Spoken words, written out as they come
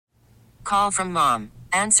Call from mom.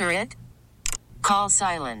 Answer it. Call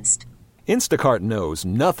silenced. Instacart knows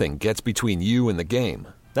nothing gets between you and the game.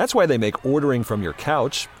 That's why they make ordering from your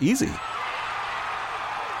couch easy.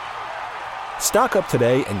 Stock up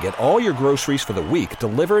today and get all your groceries for the week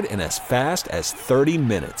delivered in as fast as 30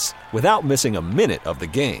 minutes without missing a minute of the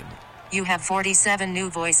game. You have 47 new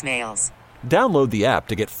voicemails. Download the app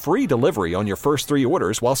to get free delivery on your first 3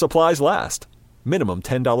 orders while supplies last. Minimum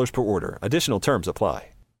 $10 per order. Additional terms apply.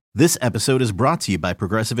 This episode is brought to you by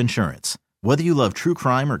Progressive Insurance. Whether you love true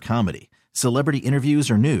crime or comedy, celebrity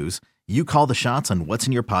interviews or news, you call the shots on what's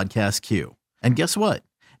in your podcast queue. And guess what?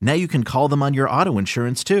 Now you can call them on your auto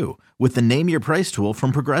insurance too with the Name Your Price tool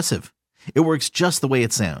from Progressive. It works just the way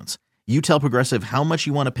it sounds. You tell Progressive how much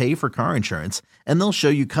you want to pay for car insurance, and they'll show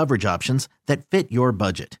you coverage options that fit your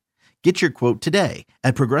budget. Get your quote today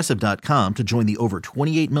at Progressive.com to join the over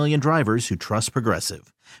 28 million drivers who trust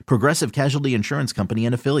Progressive. Progressive Casualty Insurance Company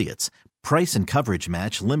and Affiliates. Price and coverage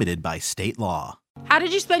match limited by state law. How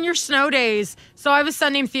did you spend your snow days? So I have a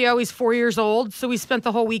son named Theo. He's 4 years old. So we spent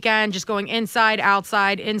the whole weekend just going inside,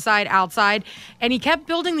 outside, And he kept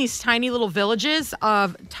building these tiny little villages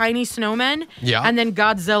of tiny snowmen and then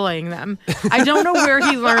Godzillaing them. I don't know where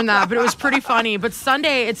he learned that, but it was pretty funny. But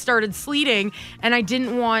Sunday it started sleeting and I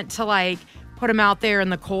didn't want to put him out there in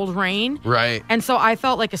the cold rain. Right. And so I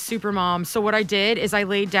felt like a super mom. So what I did is I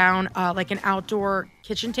laid down an outdoor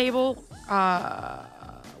kitchen table.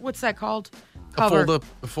 What's that called? Cover.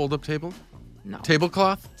 A fold-up table? No.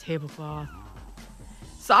 Tablecloth? Tablecloth.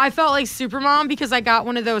 So I felt like Supermom because I got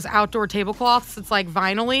one of those outdoor tablecloths that's like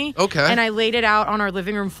vinyl-y. Okay. And I laid it out on our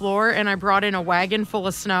living room floor and I brought in a wagon full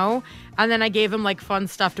of snow. And then I gave him fun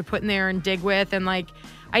stuff to put in there and dig with. And I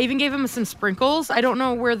even gave him some sprinkles. I don't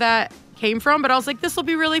know where that came from, but I was like, this will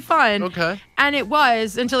be really fun. Okay. And it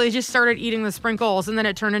was until he just started eating the sprinkles, and then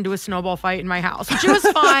it turned into a snowball fight in my house, which it was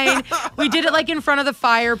fine. We did it in front of the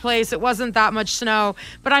fireplace. It wasn't that much snow,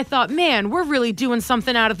 but I thought, man, we're really doing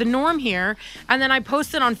something out of the norm here. And then I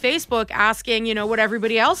posted on Facebook asking, what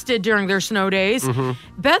everybody else did during their snow days.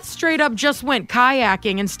 Mm-hmm. Beth straight up just went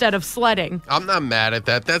kayaking instead of sledding. I'm not mad at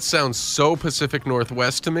that. That sounds so Pacific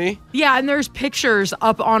Northwest to me. Yeah, and there's pictures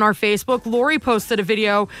up on our Facebook. Lori posted a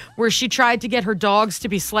video where she tried to get her dogs to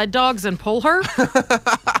be sled dogs and pull her.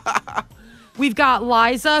 We've got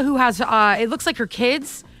Liza, who has, it looks like her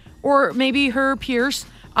kids, or maybe her peers,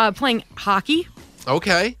 playing hockey.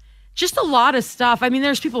 Okay. Just a lot of stuff. I mean,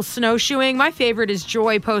 there's people snowshoeing. My favorite is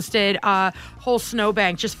Joy posted a whole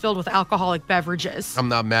snowbank just filled with alcoholic beverages. I'm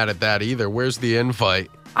not mad at that either. Where's the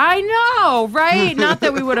invite? I know, right? Not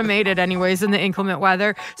that we would have made it anyways in the inclement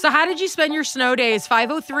weather. So how did you spend your snow days?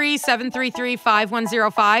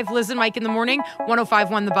 503-733-5105. Liz and Mike in the morning,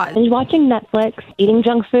 105.1 The Buzz. I was watching Netflix, eating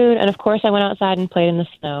junk food, and of course I went outside and played in the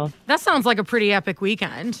snow. That sounds like a pretty epic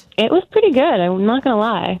weekend. It was pretty good, I'm not going to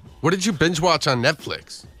lie. What did you binge watch on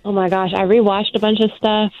Netflix? Oh my gosh, I rewatched a bunch of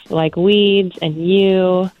stuff like Weeds and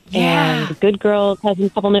You and Good Girls has a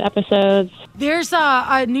couple new episodes. There's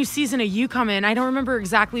a new season of You coming. I don't remember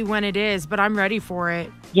exactly when it is, but I'm ready for it.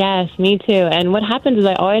 Yes, me too. And what happens is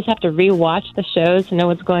I always have to rewatch the shows to know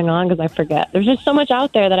what's going on because I forget. There's just so much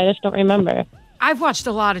out there that I just don't remember. I've watched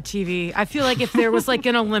a lot of TV. I feel like if there was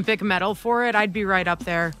an Olympic medal for it, I'd be right up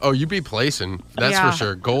there. Oh, you'd be placing. That's for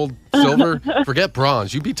sure. Gold, silver, forget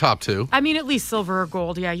bronze. You'd be top 2. I mean, at least silver or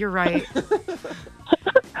gold. Yeah, you're right.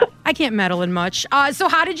 I can't meddle in much. So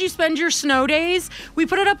how did you spend your snow days? We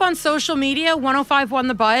put it up on social media, 105.1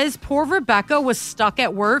 The Buzz. Poor Rebecca was stuck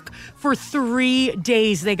at work for 3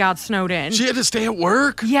 days they got snowed in. She had to stay at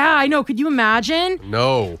work? Yeah, I know. Could you imagine?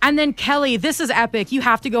 No. And then Kelly, this is epic. You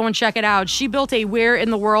have to go and check it out. She built a Where in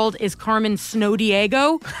the World is Carmen Snow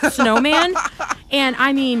Diego snowman. And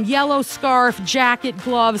I mean, yellow scarf, jacket,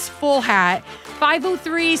 gloves, full hat.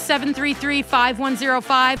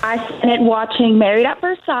 503-733-5105. I spent it watching Married at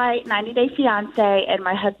First Sight, 90 Day Fiancé, and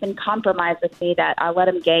my husband compromised with me that I let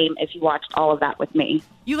him game if he watched all of that with me.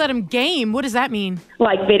 You let him game? What does that mean?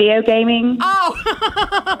 Like video gaming.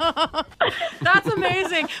 Oh, that's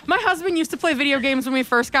amazing. My husband used to play video games when we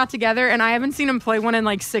first got together, and I haven't seen him play one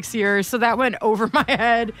in 6 years, so that went over my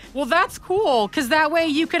head. Well, that's cool, because that way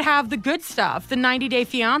you could have the good stuff, the 90 Day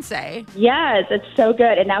Fiancé. Yes, it's so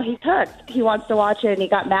good, and now he's hooked. He wants to watch it, and he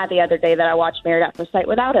got mad the other day that I watched Married at First Sight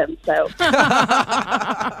without him, so.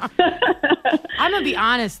 I'm going to be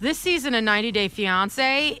honest, this season of 90 Day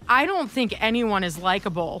Fiancé, I don't think anyone is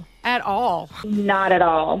likable. at all. Not at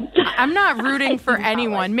all. I'm not rooting for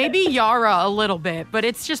anyone. Maybe Yara a little bit, but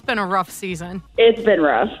it's just been a rough season. It's been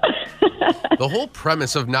rough. The whole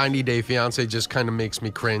premise of 90 Day Fiancé just kind of makes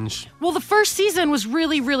me cringe. Well, the first season was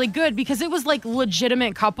really, really good because it was like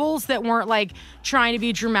legitimate couples that weren't like trying to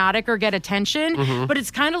be dramatic or get attention. But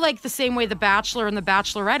it's kind of like the same way The Bachelor and The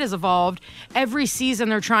Bachelorette has evolved. Every season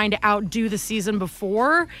they're trying to outdo the season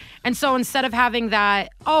before. And so instead of having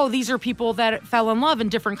that, oh, these are people that fell in love in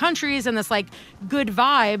different countries and this like good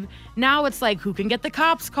vibe, now it's like who can get the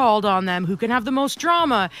cops called on them, who can have the most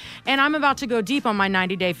drama. And I'm about to go deep on my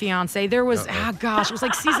 90 Day Fiancé. There was, it was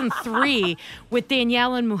like season 3 with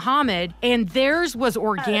Danielle and Muhammad, and theirs was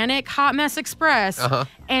organic Hot Mess Express.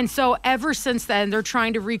 And so ever since then, they're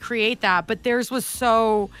trying to recreate that, but theirs was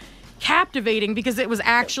so captivating because it was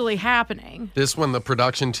actually happening. This one, the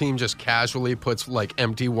production team just casually puts like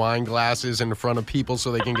empty wine glasses in front of people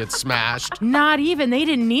so they can get smashed. Not even. They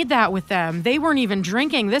didn't need that with them. They weren't even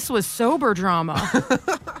drinking. This was sober drama.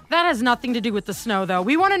 That has nothing to do with the snow, though.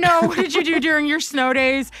 We want to know, what did you do during your snow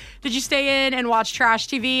days? Did you stay in and watch trash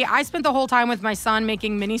TV? I spent the whole time with my son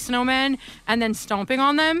making mini snowmen and then stomping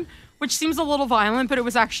on them, which seems a little violent, but it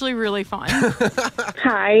was actually really fun.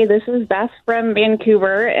 Hi, this is Beth from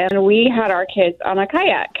Vancouver, and we had our kids on a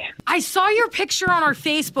kayak. I saw your picture on our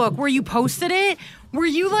Facebook where you posted it. Were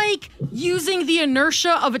you like using the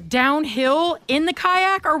inertia of a downhill in the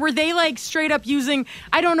kayak, or were they like straight up using,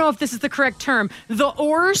 I don't know if this is the correct term, the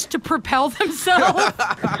oars to propel themselves?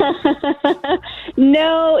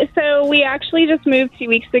 No, so we actually just moved 2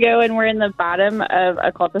 weeks ago, and we're in the bottom of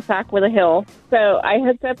a cul-de-sac with a hill. So I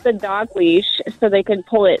hooked up the dog leash so they could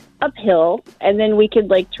pull it uphill, and then we could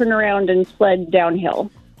like turn around and sled downhill.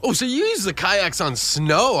 Oh, so you use the kayaks on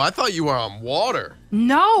snow? I thought you were on water.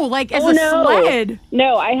 No, like as a sled.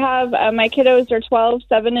 No, I have, my kiddos are 12,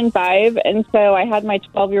 7, and 5, and so I had my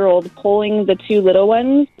 12-year-old pulling the 2 little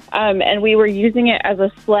ones, and we were using it as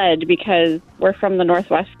a sled because we're from the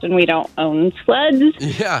Northwest and we don't own sleds.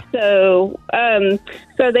 Yeah. So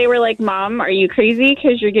so they were like, Mom, are you crazy?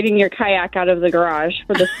 Because you're getting your kayak out of the garage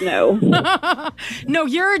for the snow. No,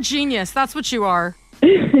 you're a genius. That's what you are.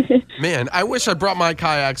 Man, I wish I brought my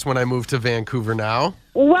kayaks when I moved to Vancouver now.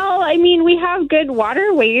 Well, I mean, we have good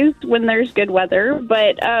waterways when there's good weather,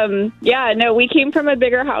 but we came from a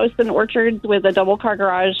bigger house in Orchards with a double car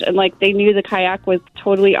garage, and like they knew the kayak was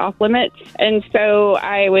totally off limits. And so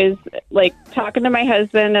I was like talking to my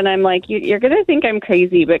husband, and I'm like, you're going to think I'm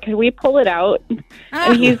crazy, but can we pull it out?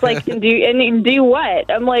 And he's like, do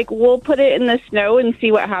what? I'm like, we'll put it in the snow and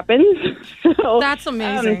see what happens. So that's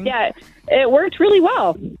amazing. Yeah. It worked really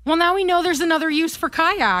well. Well, now we know there's another use for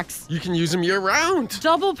kayaks. You can use them year-round.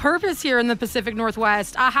 Double purpose here in the Pacific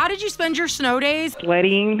Northwest. How did you spend your snow days?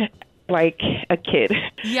 Sledding like a kid.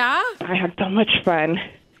 Yeah? I had so much fun.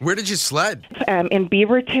 Where did you sled? In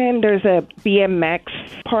Beaverton, there's a BMX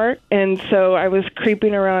park, and so I was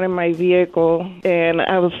creeping around in my vehicle, and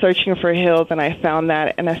I was searching for hills, and I found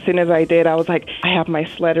that, and as soon as I did, I was like, I have my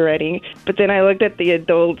sled ready. But then I looked at the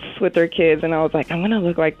adults with their kids, and I was like, I'm going to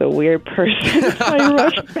look like the weird person. So I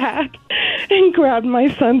rushed back and grabbed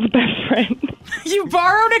my son's best friend. You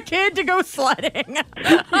borrowed a kid to go sledding.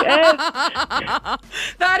 Yes.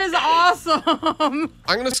 That is awesome.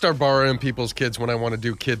 I'm going to start borrowing people's kids when I want to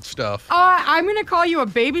do kid stuff. I'm going to call you a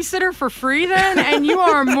babysitter for free then, and you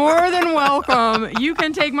are more than welcome. You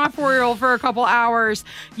can take my 4-year-old for a couple hours.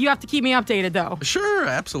 You have to keep me updated, though. Sure,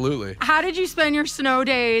 absolutely. How did you spend your snow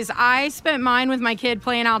days? I spent mine with my kid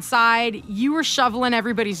playing outside. You were shoveling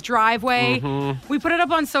everybody's driveway. We put it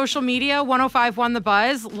up on social media, 105.1 The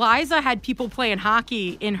Buzz. Liza had people playing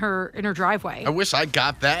hockey in her driveway. I wish I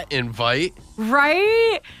got that invite.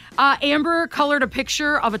 Right? Amber colored a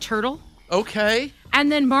picture of a turtle. Okay. And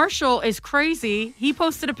then Marshall is crazy. He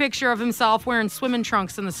posted a picture of himself wearing swimming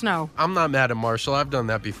trunks in the snow. I'm not mad at Marshall. I've done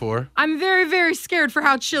that before. I'm very, very scared for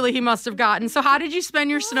how chilly he must have gotten. So how did you spend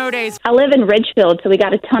your snow days? I live in Ridgefield, so we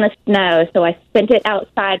got a ton of snow, so I spent it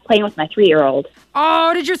outside playing with my 3-year-old.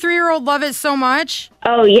 Oh, did your 3-year-old love it so much?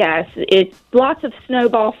 Oh, yes. It's lots of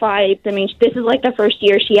snowball fights. I mean, this is like the first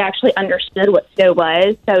year she actually understood what snow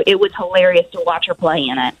was, so it was hilarious to watch her play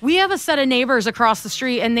in it. We have a set of neighbors across the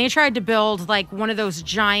street, and they tried to build like one of those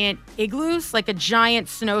giant igloos, like a giant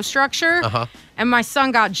snow structure. And my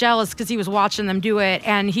son got jealous because he was watching them do it,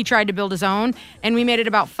 and he tried to build his own. And we made it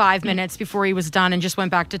about 5 minutes before he was done and just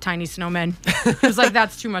went back to tiny snowmen. He was like,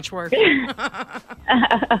 that's too much work.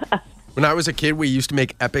 When I was a kid, we used to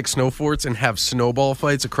make epic snow forts and have snowball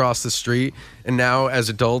fights across the street. And now, as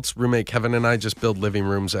adults, roommate Kevin and I just build living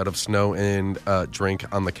rooms out of snow and drink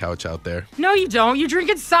on the couch out there. No, you don't. You drink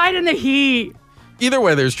inside in the heat. Either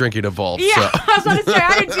way, there's drinking involved. Yeah, So. I was about to say,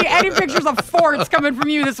 I didn't see any pictures of forts coming from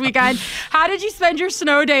you this weekend. How did you spend your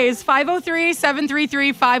snow days?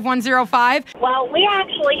 503-733-5105. Well, we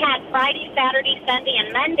actually had Friday, Saturday, Sunday,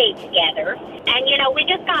 and Monday together. And, we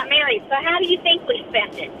just got married. So how do you think we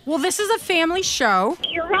spent it? Well, this is a family show.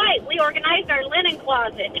 You're right. We organized our linen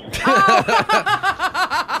closet.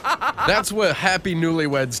 That's what happy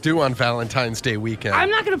newlyweds do on Valentine's Day weekend. I'm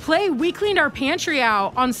not going to play. We cleaned our pantry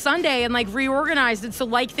out on Sunday and reorganized it so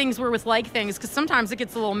like things were with like things because sometimes it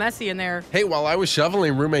gets a little messy in there. Hey, while I was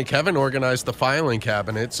shoveling, roommate Kevin organized the filing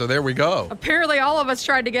cabinet, so there we go. Apparently all of us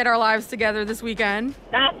tried to get our lives together this weekend.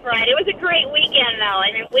 That's right. It was a great weekend, though.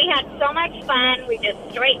 I mean, we had so much fun. We just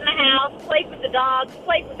straightened the house, played with the dogs,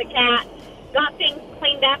 played with the cat, got things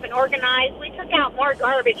cleaned up and organized. We took out more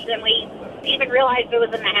garbage than we even realized it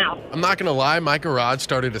was in the house. I'm not going to lie, my garage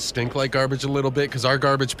started to stink like garbage a little bit because our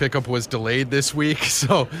garbage pickup was delayed this week,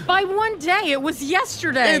 so... By one day. It was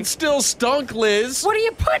yesterday. It still stunk, Liz. What are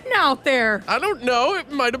you putting out there? I don't know.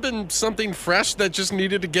 It might have been something fresh that just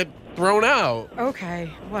needed to get thrown out. Okay,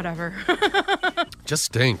 whatever. Just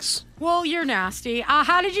stinks. Well, you're nasty.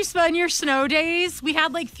 How did you spend your snow days? We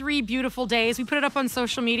had 3 beautiful days. We put it up on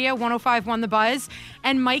social media, 105.1 The Buzz.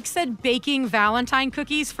 And Mike said baking Valentine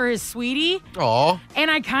cookies for his sweetie. Aw. And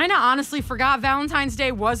I kind of honestly forgot Valentine's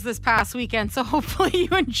Day was this past weekend, so hopefully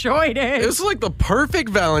you enjoyed it. It was like the perfect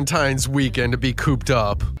Valentine's weekend to be cooped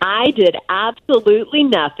up. I did absolutely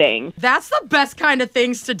nothing. That's the best kind of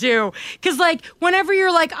things to do. Because, whenever you're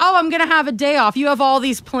oh, I'm going to have a day off, you have all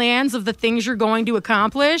these plans of the things you're going to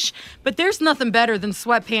accomplish. But there's nothing better than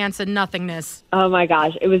sweatpants and nothingness. Oh my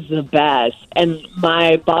gosh, it was the best. And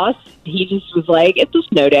my boss, he just was like, it's a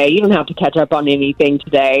snow day. You don't have to catch up on anything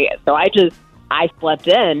today. So I slept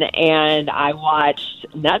in and I watched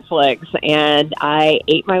Netflix and I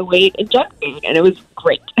ate my weight in junk food and it was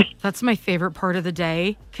great. That's my favorite part of the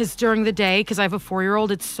day because during the day, because I have a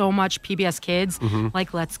 4-year-old, it's so much PBS Kids,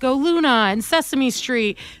 like Let's Go Luna and Sesame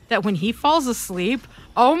Street, that when he falls asleep,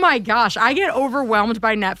 oh my gosh, I get overwhelmed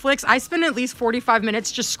by Netflix. I spend at least 45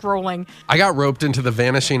 minutes just scrolling. I got roped into The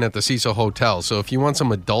Vanishing at the Cecil Hotel, so if you want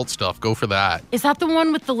some adult stuff, go for that. Is that the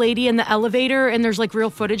one with the lady in the elevator and there's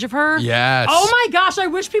real footage of her? Yes. Oh my gosh, I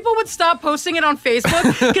wish people would stop posting it on Facebook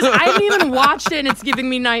because I haven't even watched it and it's giving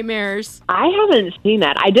me nightmares. I haven't seen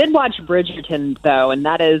that. I did watch Bridgerton, though, and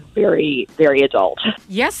that is very, very adult.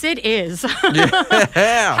 Yes, it is.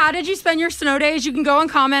 Yeah. How did you spend your snow days? You can go and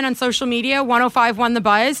comment on social media, 105.1 The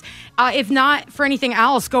Buzz. If not for anything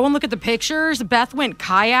else, go and look at the pictures. Beth went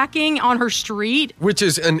kayaking on her street. Which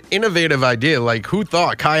is an innovative idea. Who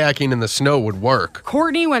thought kayaking in the snow would work?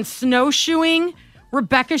 Courtney went snowshoeing.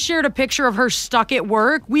 Rebecca shared a picture of her stuck at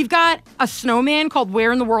work. We've got a snowman called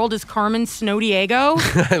Where in the World is Carmen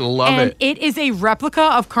Snowdiego? I love it. And it is a replica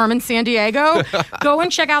of Carmen Sandiego. Go and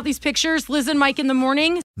check out these pictures. Liz and Mike in the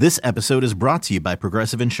morning. This episode is brought to you by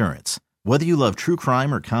Progressive Insurance. Whether you love true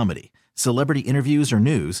crime or comedy, celebrity interviews or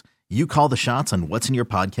news, you call the shots on what's in your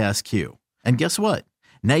podcast queue. And guess what?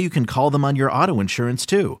 Now you can call them on your auto insurance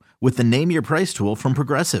too with the Name Your Price tool from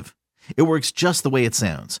Progressive. It works just the way it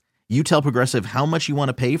sounds. You tell Progressive how much you want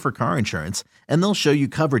to pay for car insurance, and they'll show you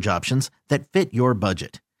coverage options that fit your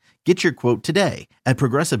budget. Get your quote today at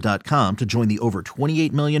Progressive.com to join the over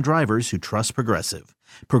 28 million drivers who trust Progressive.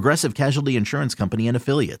 Progressive Casualty Insurance Company and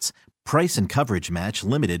Affiliates. Price and coverage match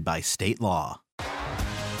limited by state law.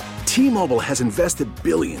 T-Mobile has invested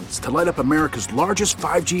billions to light up America's largest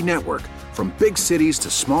 5G network, from big cities to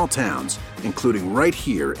small towns, including right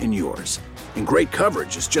here in yours. And great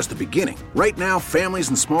coverage is just the beginning. Right now, families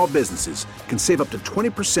and small businesses can save up to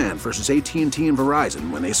 20% versus AT&T and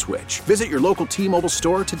Verizon when they switch. Visit your local T-Mobile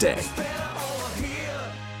store today.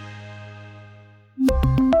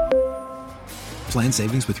 Plan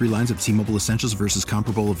savings with 3 lines of T-Mobile Essentials versus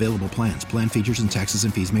comparable available plans. Plan features and taxes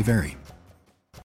and fees may vary.